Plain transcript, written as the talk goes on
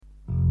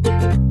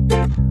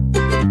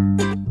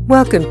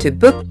Welcome to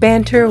Book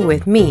Banter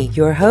with me,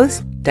 your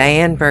host,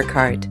 Diane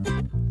Burkhart.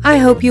 I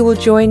hope you will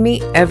join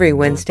me every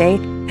Wednesday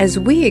as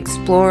we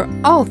explore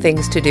all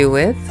things to do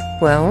with,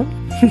 well,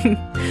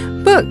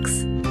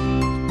 books.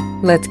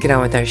 Let's get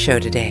on with our show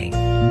today.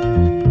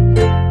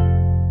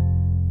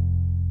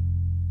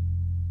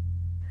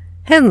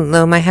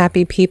 Hello, my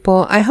happy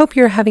people. I hope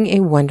you're having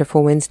a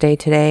wonderful Wednesday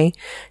today.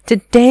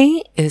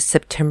 Today is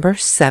September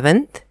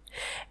 7th,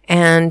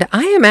 and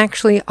I am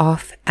actually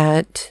off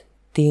at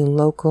the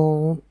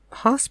local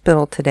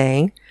hospital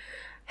today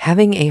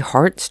having a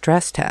heart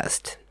stress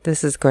test.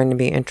 This is going to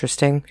be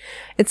interesting.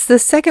 It's the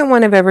second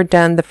one I've ever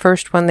done. The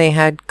first one, they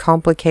had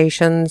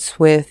complications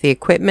with the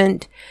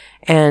equipment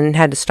and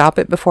had to stop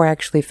it before I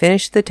actually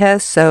finished the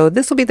test. So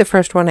this will be the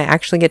first one I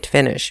actually get to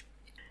finish.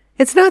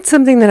 It's not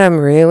something that I'm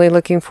really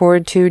looking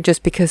forward to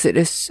just because it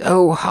is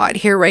so hot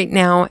here right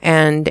now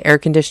and air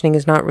conditioning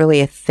is not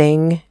really a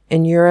thing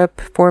in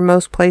Europe for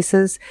most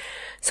places.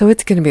 So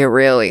it's going to be a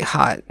really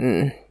hot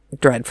and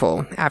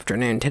dreadful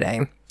afternoon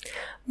today.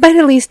 But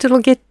at least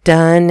it'll get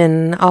done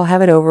and I'll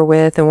have it over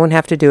with and won't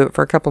have to do it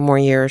for a couple more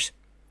years.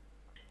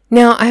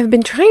 Now, I've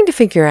been trying to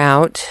figure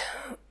out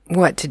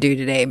what to do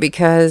today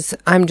because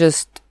I'm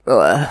just,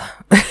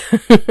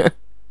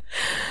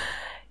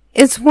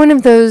 It's one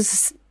of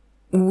those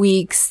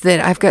weeks that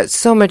I've got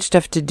so much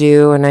stuff to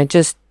do and I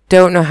just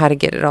don't know how to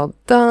get it all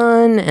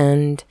done.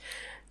 And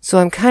so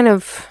I'm kind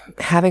of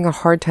having a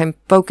hard time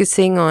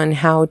focusing on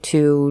how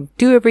to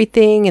do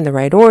everything in the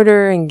right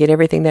order and get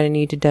everything that I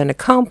need to done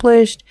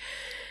accomplished.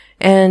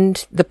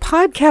 And the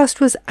podcast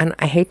was, and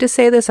I hate to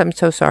say this, I'm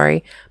so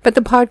sorry, but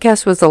the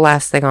podcast was the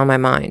last thing on my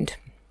mind.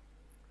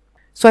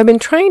 So I've been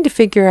trying to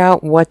figure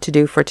out what to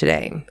do for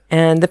today.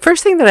 And the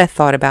first thing that I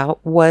thought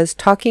about was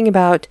talking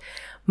about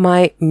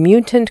my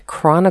Mutant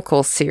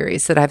Chronicles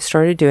series that I've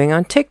started doing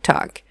on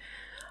TikTok.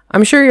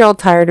 I'm sure you're all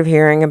tired of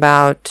hearing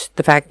about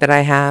the fact that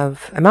I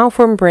have a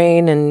malformed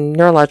brain and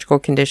neurological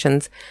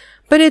conditions,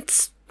 but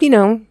it's,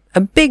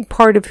 a big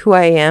part of who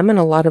I am and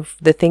a lot of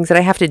the things that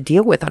I have to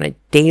deal with on a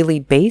daily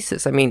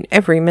basis. I mean,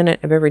 every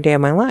minute of every day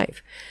of my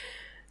life.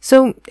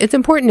 So it's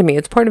important to me.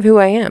 It's part of who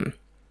I am.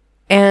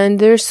 And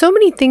there's so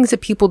many things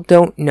that people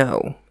don't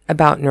know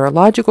about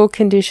neurological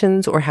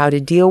conditions or how to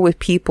deal with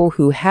people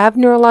who have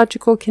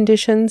neurological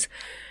conditions.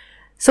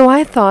 So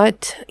I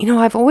thought,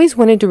 I've always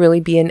wanted to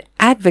really be an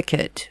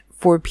advocate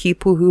for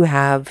people who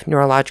have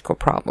neurological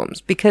problems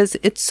because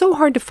it's so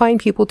hard to find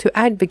people to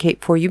advocate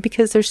for you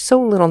because there's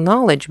so little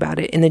knowledge about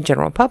it in the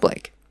general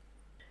public.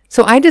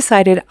 So I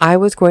decided I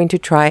was going to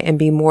try and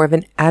be more of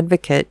an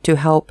advocate to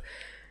help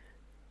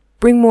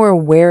bring more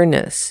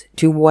awareness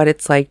to what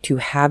it's like to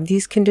have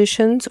these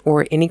conditions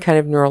or any kind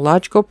of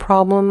neurological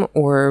problem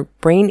or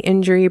brain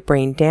injury,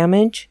 brain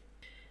damage,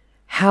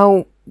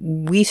 how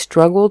we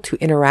struggle to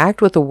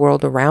interact with the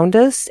world around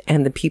us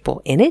and the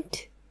people in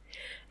it,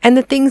 and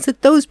the things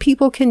that those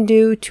people can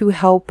do to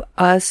help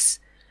us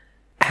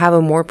have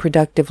a more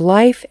productive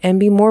life and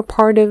be more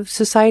part of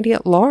society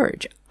at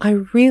large. I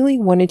really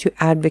wanted to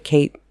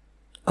advocate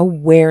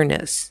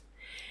awareness.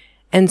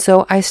 And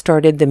so I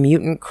started the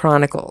Mutant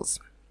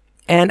Chronicles.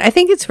 And I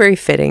think it's very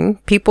fitting.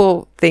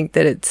 People think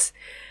that it's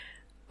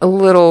a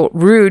little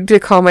rude to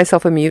call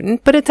myself a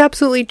mutant, but it's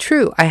absolutely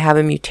true. I have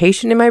a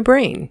mutation in my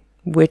brain,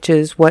 which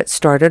is what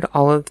started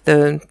all of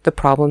the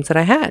problems that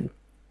I had.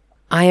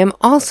 I am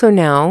also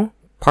now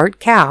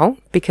part cow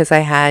because I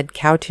had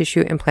cow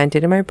tissue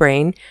implanted in my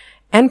brain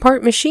and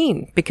part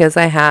machine because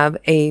I have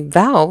a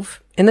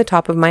valve in the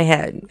top of my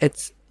head.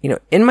 It's,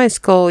 in my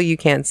skull. You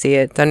can't see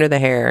it. It's under the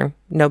hair.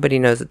 Nobody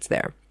knows it's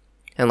there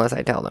unless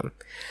I tell them.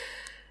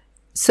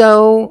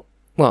 So,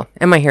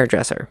 and my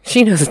hairdresser,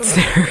 she knows it's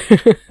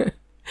there.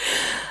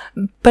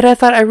 But I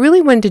thought I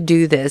really wanted to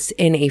do this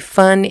in a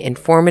fun,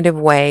 informative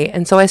way.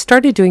 And so I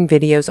started doing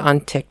videos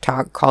on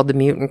TikTok called the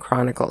Mutant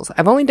Chronicles.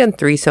 I've only done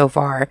 3 so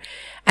far.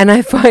 And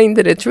I find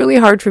that it's really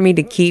hard for me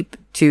to keep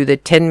to the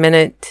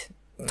 10-minute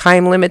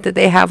time limit that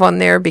they have on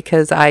there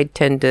because I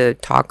tend to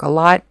talk a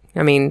lot.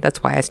 I mean,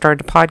 that's why I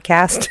started a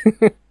podcast.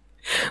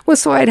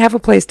 Was so I'd have a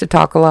place to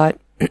talk a lot.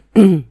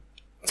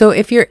 So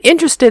if you're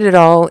interested at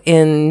all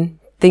in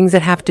things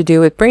that have to do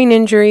with brain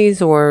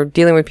injuries or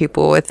dealing with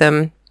people with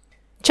them,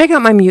 check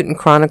out my Mutant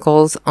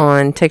Chronicles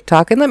on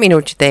TikTok and let me know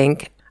what you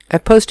think.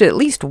 I've posted at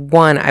least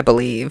one, I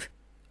believe,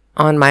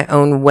 on my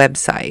own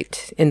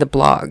website in the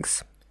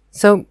blogs.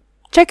 So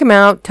check them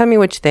out. Tell me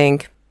what you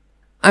think.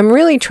 I'm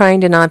really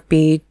trying to not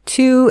be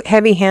too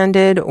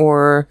heavy-handed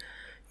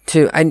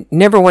I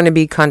never want to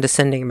be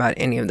condescending about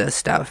any of this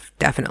stuff,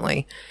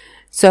 definitely.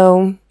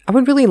 So I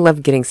would really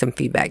love getting some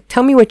feedback.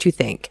 Tell me what you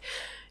think.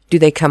 Do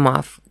they come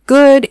off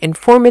good,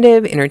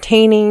 informative,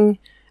 entertaining?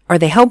 Are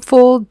they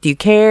helpful? Do you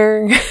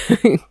care?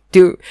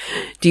 Do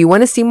you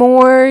want to see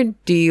more?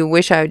 Do you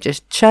wish I would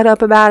just shut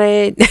up about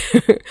it?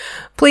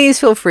 Please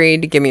feel free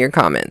to give me your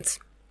comments.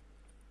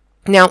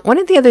 Now, one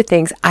of the other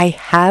things, I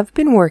have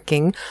been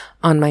working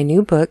on my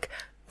new book,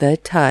 The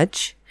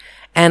Touch,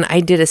 and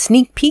I did a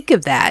sneak peek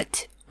of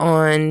that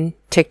on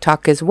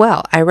TikTok as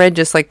well. I read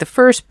just like the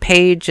first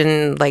page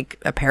and like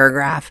a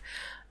paragraph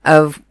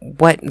of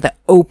what the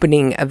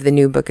opening of the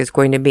new book is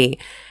going to be.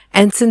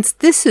 And since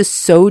this is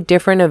so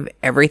different of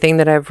everything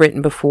that I've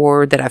written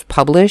before that I've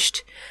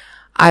published,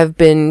 I've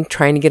been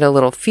trying to get a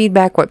little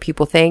feedback, what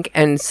people think.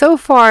 And so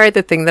far,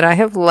 the thing that I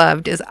have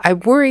loved is I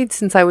worried,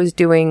 since I was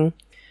doing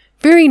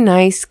very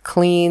nice,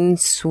 clean,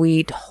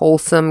 sweet,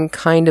 wholesome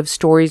kind of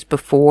stories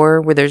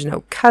before, where there's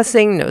no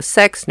cussing, no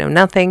sex, no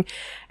nothing.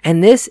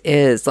 And this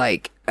is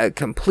like a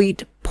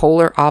complete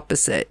polar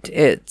opposite.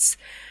 It's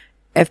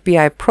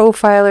FBI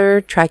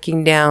profiler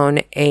tracking down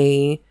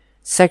a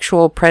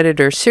sexual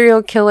predator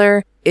serial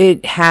killer.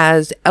 It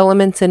has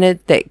elements in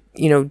it that,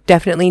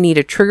 definitely need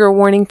a trigger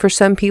warning for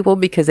some people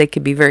because they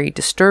could be very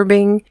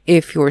disturbing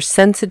if you're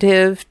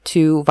sensitive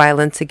to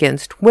violence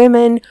against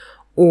women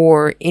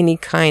or any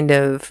kind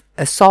of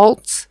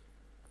assaults.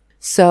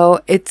 So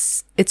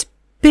it's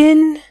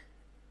been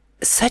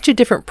such a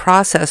different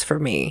process for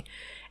me.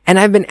 And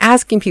I've been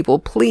asking people,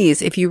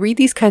 please, if you read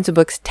these kinds of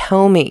books,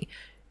 tell me,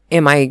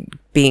 am I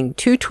being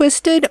too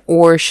twisted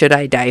or should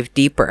I dive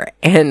deeper?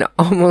 And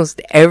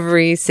almost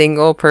every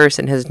single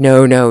person has,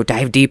 no,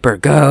 dive deeper,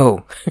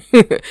 go.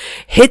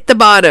 Hit the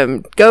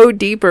bottom, go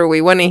deeper,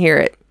 we want to hear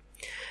it.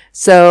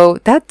 So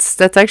that's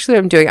actually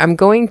what I'm doing. I'm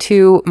going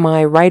to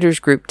my writers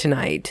group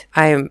tonight.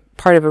 I am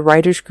part of a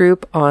writers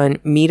group on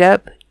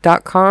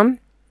meetup.com.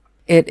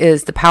 It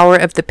is The Power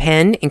of the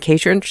Pen, in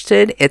case you're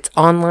interested. It's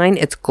online.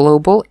 It's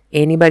global.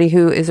 Anybody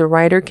who is a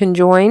writer can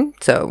join.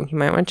 So you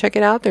might want to check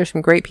it out. There's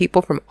some great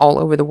people from all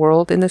over the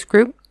world in this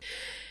group.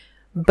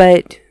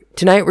 But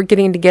tonight we're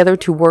getting together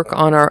to work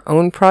on our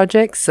own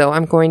projects. So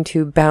I'm going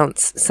to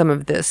bounce some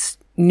of this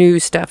new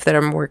stuff that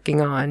I'm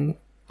working on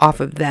off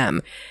of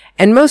them.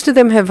 And most of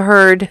them have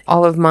heard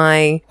all of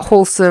my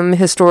wholesome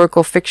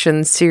historical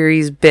fiction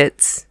series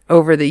bits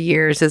over the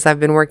years as I've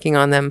been working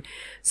on them.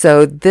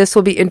 So this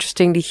will be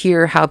interesting to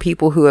hear how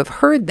people who have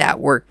heard that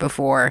work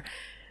before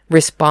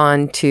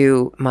respond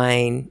to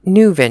my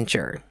new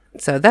venture.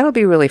 So that'll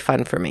be really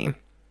fun for me.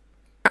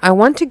 I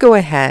want to go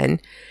ahead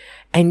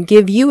and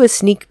give you a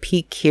sneak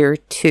peek here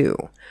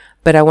too,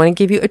 but I want to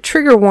give you a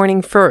trigger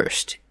warning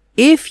first.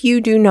 If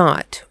you do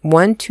not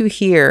want to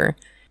hear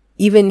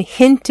even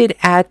hinted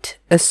at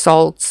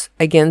assaults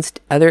against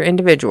other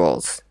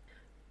individuals,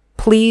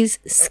 please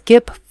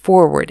skip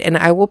forward. And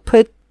I will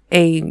put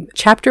a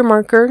chapter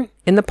marker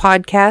in the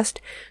podcast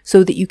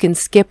so that you can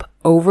skip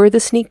over the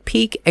sneak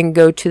peek and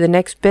go to the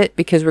next bit,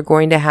 because we're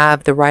going to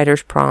have the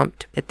writer's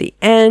prompt at the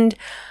end.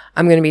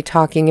 I'm going to be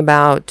talking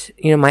about,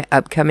 my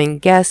upcoming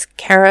guest,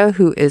 Kara,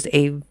 who is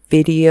a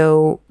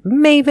video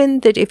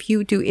maven, that if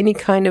you do any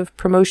kind of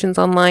promotions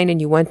online and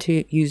you want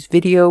to use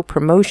video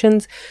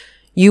promotions,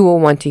 you will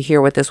want to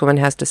hear what this woman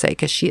has to say,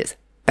 because she is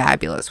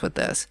fabulous with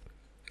this.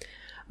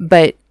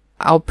 But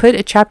I'll put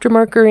a chapter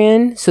marker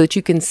in so that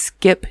you can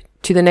skip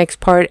to the next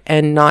part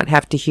and not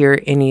have to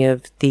hear any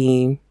of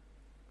the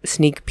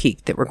sneak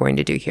peek that we're going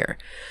to do here.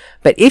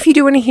 But if you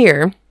do want to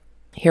hear,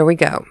 here we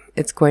go.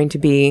 It's going to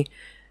be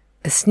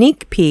a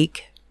sneak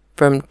peek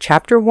from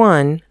chapter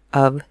 1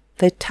 of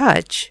The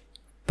Touch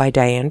by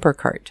Diane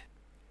Burkhart.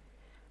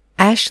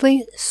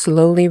 Ashley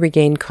slowly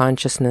regained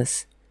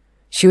consciousness.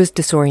 She was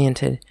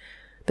disoriented,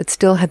 but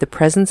still had the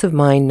presence of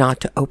mind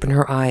not to open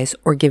her eyes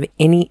or give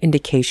any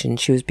indication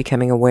she was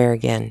becoming aware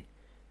again.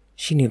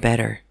 She knew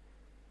better.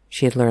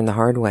 She had learned the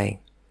hard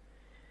way.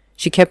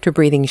 She kept her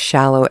breathing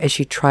shallow as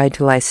she tried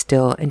to lie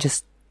still and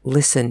just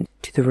listen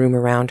to the room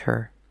around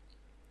her.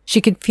 She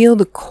could feel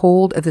the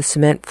cold of the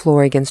cement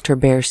floor against her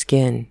bare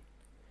skin.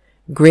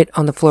 Grit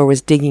on the floor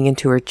was digging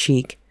into her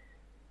cheek,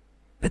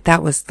 but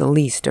that was the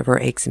least of her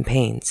aches and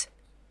pains.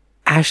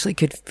 Ashley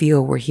could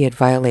feel where he had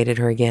violated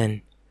her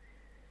again.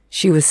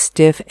 She was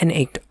stiff and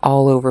ached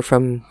all over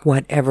from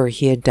whatever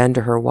he had done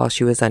to her while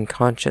she was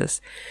unconscious,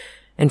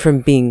 and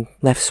from being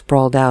left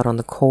sprawled out on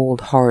the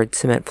cold, hard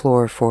cement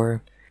floor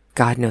for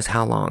God knows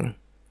how long.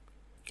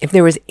 If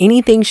there was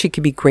anything she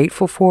could be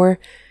grateful for,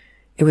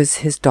 it was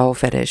his doll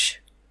fetish.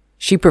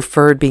 She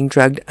preferred being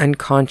drugged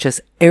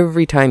unconscious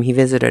every time he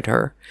visited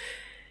her.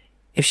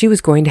 If she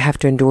was going to have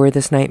to endure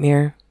this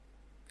nightmare,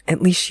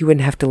 at least she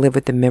wouldn't have to live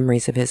with the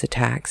memories of his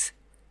attacks.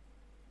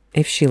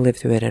 If she lived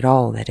through it at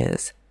all, that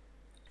is.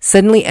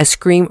 Suddenly, a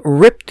scream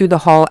ripped through the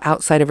hall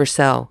outside of her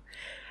cell.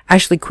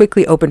 Ashley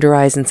quickly opened her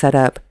eyes and sat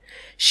up.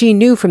 She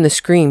knew from the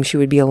scream she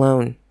would be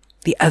alone.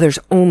 The others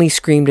only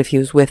screamed if he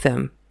was with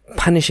them,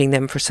 punishing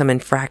them for some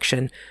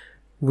infraction,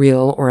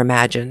 real or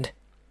imagined.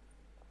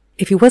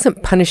 If he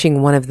wasn't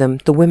punishing one of them,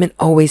 the women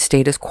always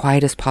stayed as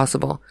quiet as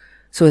possible,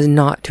 so as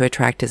not to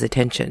attract his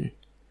attention.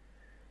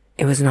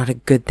 It was not a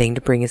good thing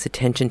to bring his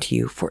attention to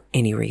you for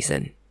any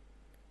reason.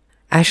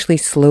 Ashley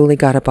slowly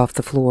got up off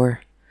the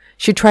floor.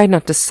 She tried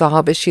not to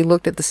sob as she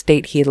looked at the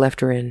state he had left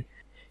her in.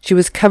 She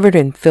was covered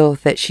in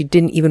filth that she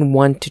didn't even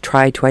want to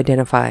try to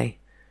identify.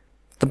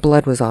 The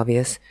blood was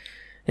obvious,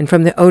 and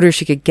from the odor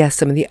she could guess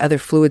some of the other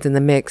fluids in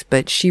the mix,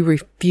 but she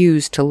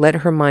refused to let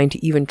her mind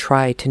to even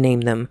try to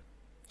name them.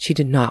 She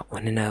did not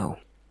want to know.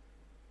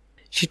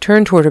 She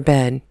turned toward her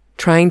bed,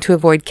 Trying to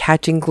avoid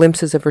catching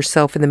glimpses of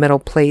herself in the metal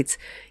plates,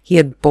 he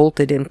had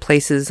bolted in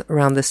places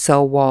around the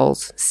cell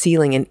walls,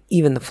 ceiling, and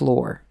even the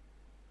floor.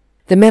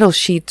 The metal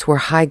sheets were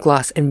high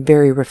gloss and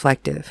very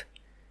reflective.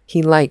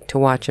 He liked to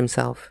watch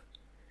himself.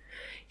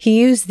 He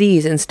used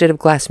these instead of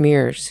glass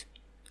mirrors.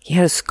 He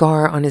had a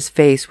scar on his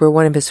face where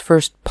one of his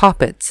first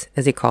poppets,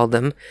 as he called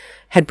them,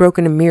 had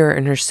broken a mirror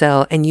in her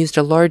cell and used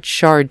a large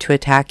shard to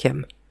attack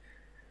him.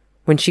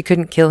 When she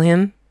couldn't kill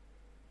him,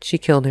 she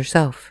killed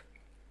herself.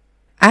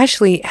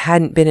 Ashley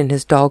hadn't been in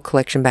his doll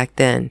collection back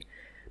then,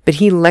 but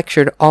he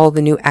lectured all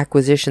the new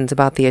acquisitions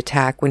about the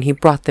attack when he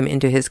brought them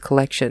into his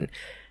collection,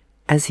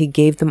 as he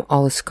gave them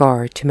all a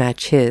scar to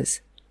match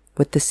his,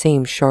 with the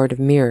same shard of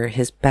mirror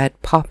his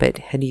bad poppet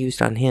had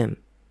used on him.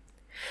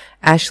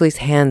 Ashley's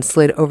hand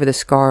slid over the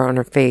scar on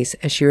her face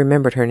as she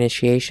remembered her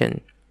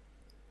initiation.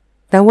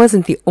 That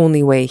wasn't the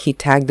only way he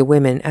tagged the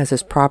women as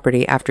his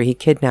property after he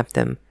kidnapped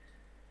them,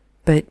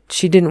 but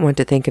she didn't want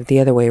to think of the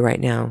other way right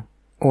now,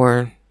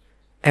 or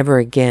ever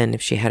again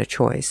if she had a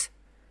choice.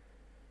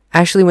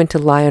 Ashley went to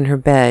lie on her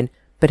bed,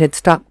 but had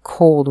stopped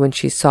cold when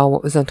she saw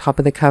what was on top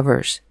of the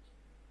covers.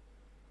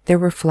 There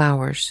were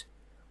flowers,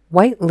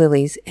 white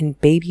lilies in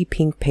baby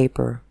pink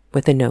paper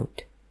with a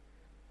note.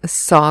 A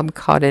sob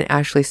caught in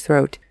Ashley's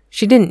throat.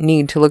 She didn't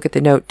need to look at the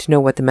note to know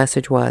what the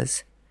message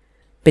was.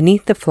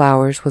 Beneath the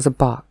flowers was a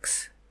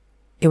box.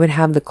 It would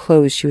have the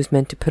clothes she was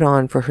meant to put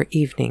on for her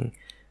evening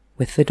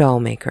with the doll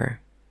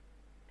maker.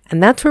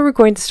 And that's where we're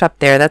going to stop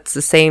there. That's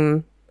the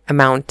same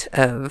amount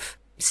of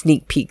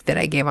sneak peek that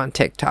I gave on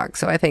TikTok,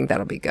 so I think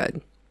that'll be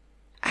good.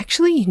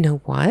 Actually, you know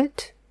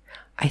what?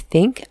 I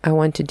think I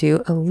want to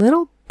do a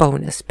little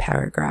bonus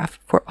paragraph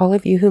for all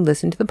of you who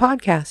listen to the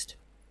podcast.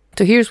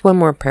 So here's one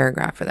more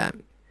paragraph for that.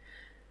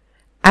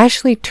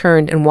 Ashley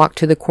turned and walked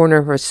to the corner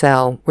of her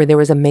cell where there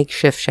was a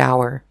makeshift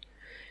shower.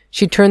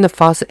 She turned the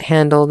faucet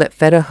handle that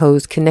fed a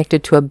hose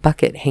connected to a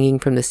bucket hanging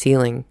from the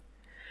ceiling.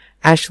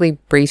 Ashley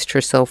braced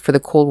herself for the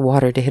cold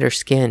water to hit her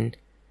skin.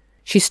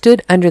 She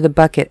stood under the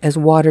bucket as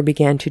water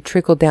began to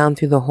trickle down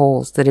through the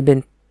holes that had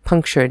been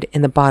punctured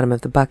in the bottom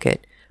of the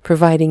bucket,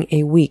 providing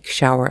a weak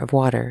shower of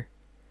water.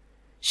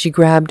 She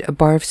grabbed a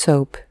bar of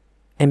soap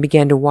and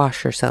began to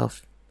wash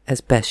herself as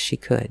best she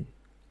could.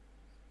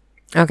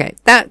 Okay,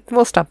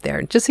 we'll stop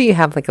there, just so you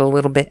have like a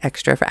little bit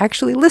extra for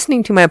actually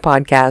listening to my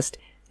podcast.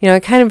 You know, I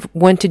kind of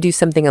want to do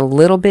something a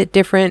little bit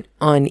different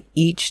on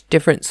each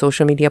different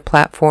social media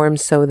platform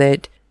so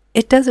that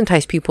it does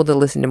entice people to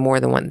listen to more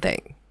than one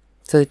thing,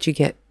 so that you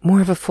get more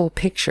of a full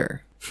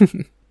picture.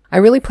 I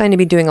really plan to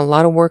be doing a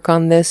lot of work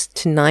on this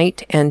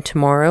tonight and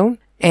tomorrow,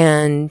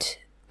 and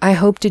I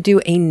hope to do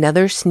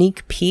another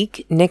sneak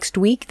peek next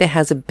week that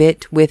has a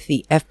bit with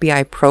the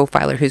FBI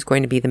profiler who's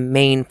going to be the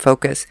main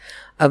focus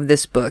of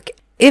this book.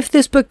 If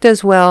this book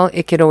does well,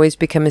 it could always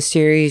become a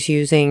series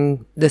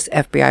using this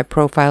FBI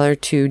profiler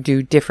to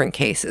do different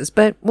cases,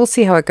 but we'll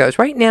see how it goes.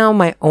 Right now,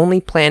 my only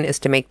plan is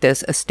to make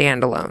this a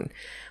standalone.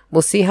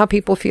 We'll see how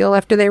people feel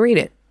after they read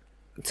it.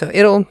 So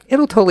it'll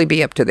totally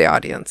be up to the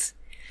audience.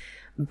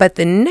 But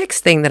the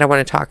next thing that I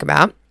want to talk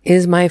about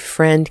is my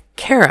friend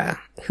Kara,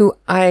 who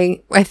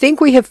I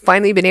think we have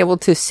finally been able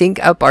to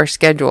sync up our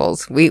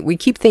schedules. We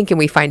keep thinking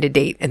we find a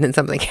date and then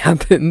something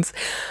happens.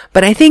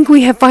 But I think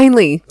we have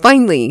finally,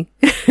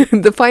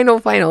 the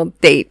final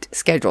date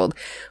scheduled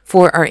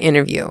for our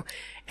interview.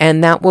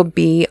 And that will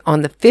be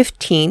on the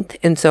 15th.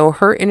 And so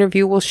her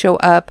interview will show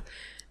up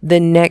the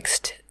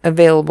next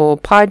available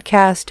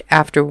podcast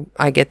after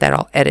I get that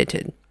all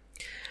edited.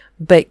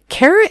 But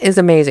Kara is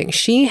amazing.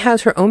 She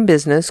has her own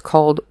business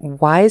called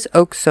Wise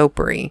Oak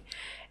Soapery,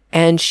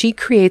 and she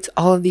creates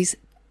all of these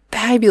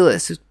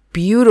fabulous,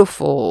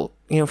 beautiful,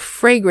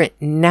 fragrant,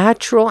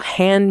 natural,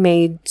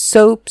 handmade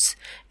soaps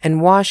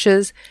and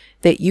washes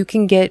that you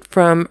can get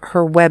from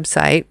her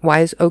website,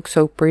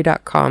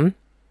 wiseoaksoapery.com.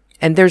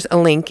 And there's a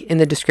link in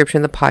the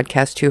description of the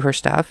podcast to her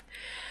stuff.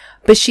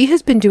 But she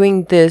has been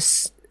doing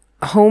this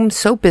home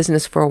soap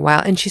business for a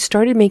while, and she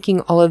started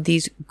making all of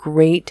these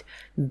great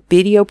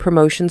video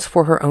promotions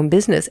for her own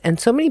business. And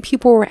so many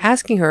people were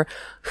asking her,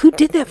 who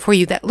did that for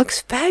you? That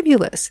looks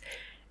fabulous.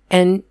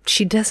 And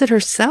she does it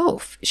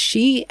herself.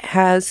 She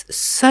has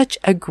such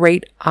a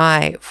great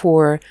eye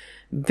for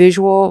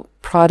visual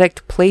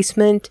product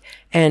placement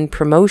and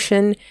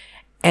promotion.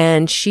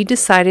 And she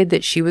decided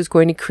that she was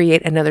going to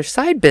create another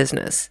side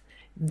business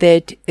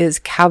that is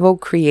Cavo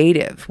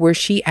Creative, where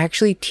she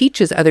actually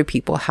teaches other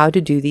people how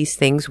to do these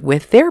things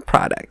with their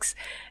products.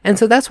 And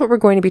so that's what we're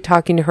going to be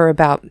talking to her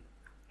about.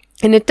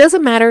 And it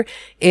doesn't matter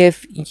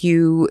if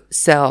you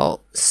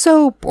sell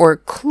soap or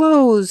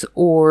clothes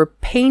or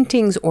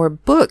paintings or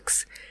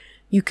books.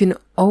 You can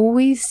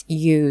always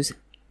use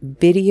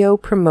video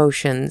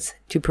promotions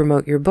to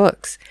promote your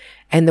books.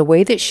 And the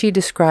way that she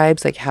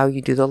describes, like how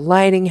you do the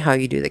lighting, how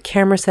you do the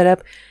camera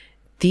setup,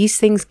 these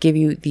things give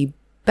you the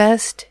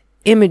best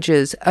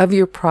images of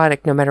your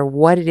product, no matter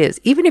what it is.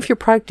 Even if your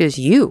product is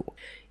you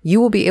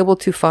will be able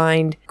to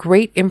find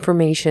great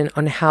information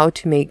on how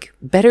to make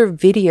better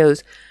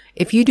videos.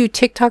 If you do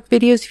TikTok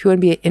videos, if you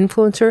want to be an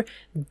influencer,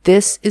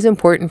 this is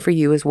important for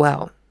you as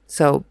well.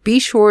 So be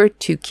sure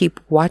to keep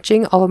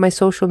watching all of my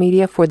social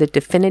media for the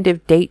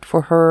definitive date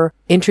for her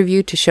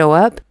interview to show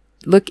up.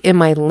 Look in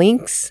my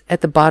links at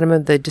the bottom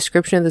of the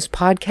description of this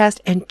podcast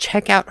and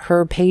check out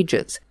her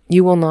pages.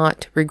 You will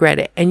not regret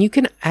it. And you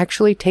can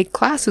actually take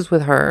classes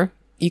with her.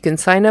 You can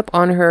sign up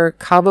on her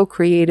Cavo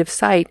Creative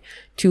site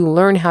to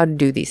learn how to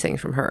do these things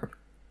from her.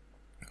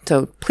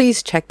 So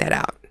please check that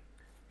out.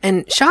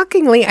 And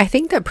shockingly, I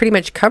think that pretty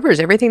much covers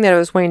everything that I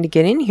was wanting to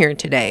get in here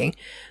today.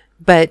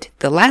 But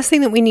the last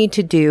thing that we need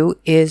to do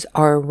is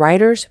our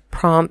writer's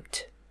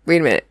prompt. Wait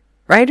a minute.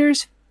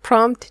 Writer's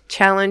prompt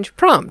challenge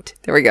prompt.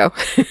 There we go.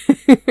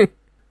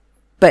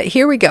 But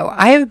here we go.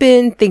 I have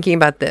been thinking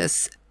about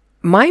this.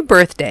 My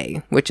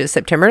birthday, which is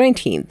September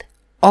 19th,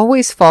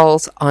 always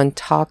falls on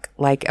Talk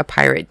Like a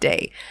Pirate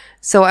Day.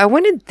 So I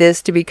wanted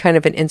this to be kind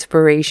of an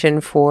inspiration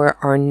for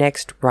our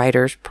next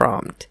writer's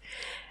prompt.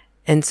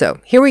 And so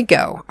here we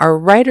go. Our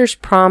writer's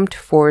prompt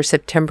for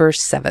September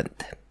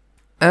 7th.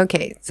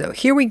 Okay, so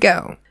here we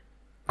go.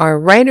 Our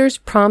writer's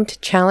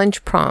prompt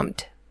challenge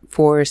prompt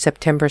for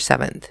September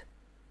 7th.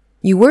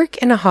 You work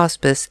in a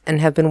hospice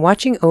and have been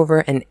watching over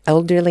an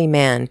elderly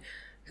man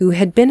who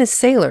had been a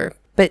sailor,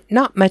 but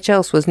not much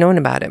else was known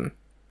about him.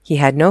 He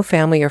had no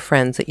family or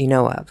friends that you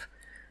know of.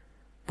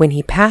 When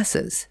he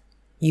passes,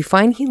 you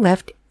find he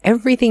left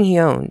everything he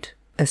owned,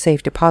 a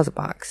safe deposit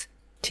box,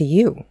 to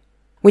you.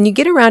 When you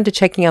get around to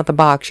checking out the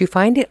box, you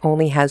find it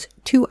only has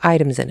 2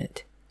 items in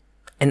it.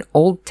 An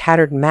old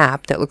tattered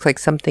map that looks like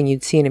something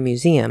you'd see in a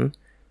museum,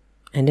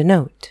 and a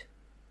note.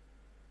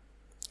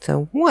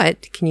 So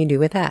what can you do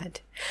with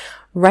that?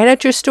 Write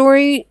out your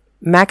story.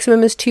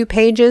 Maximum is 2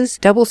 pages,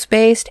 double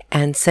spaced,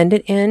 and send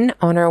it in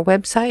on our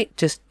website.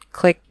 Just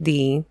click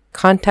the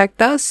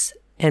contact us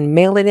and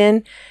mail it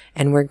in.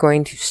 And we're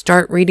going to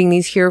start reading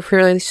these here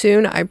fairly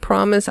soon. I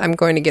promise I'm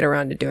going to get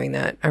around to doing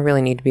that. I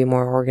really need to be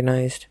more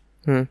organized.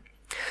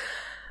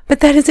 But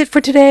that is it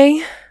for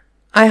today.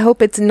 I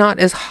hope it's not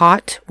as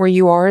hot where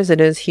you are as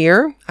it is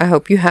here. I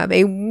hope you have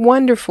a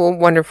wonderful,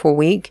 wonderful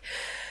week.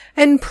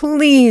 And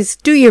please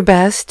do your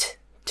best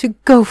to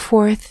go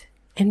forth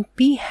and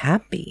be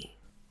happy.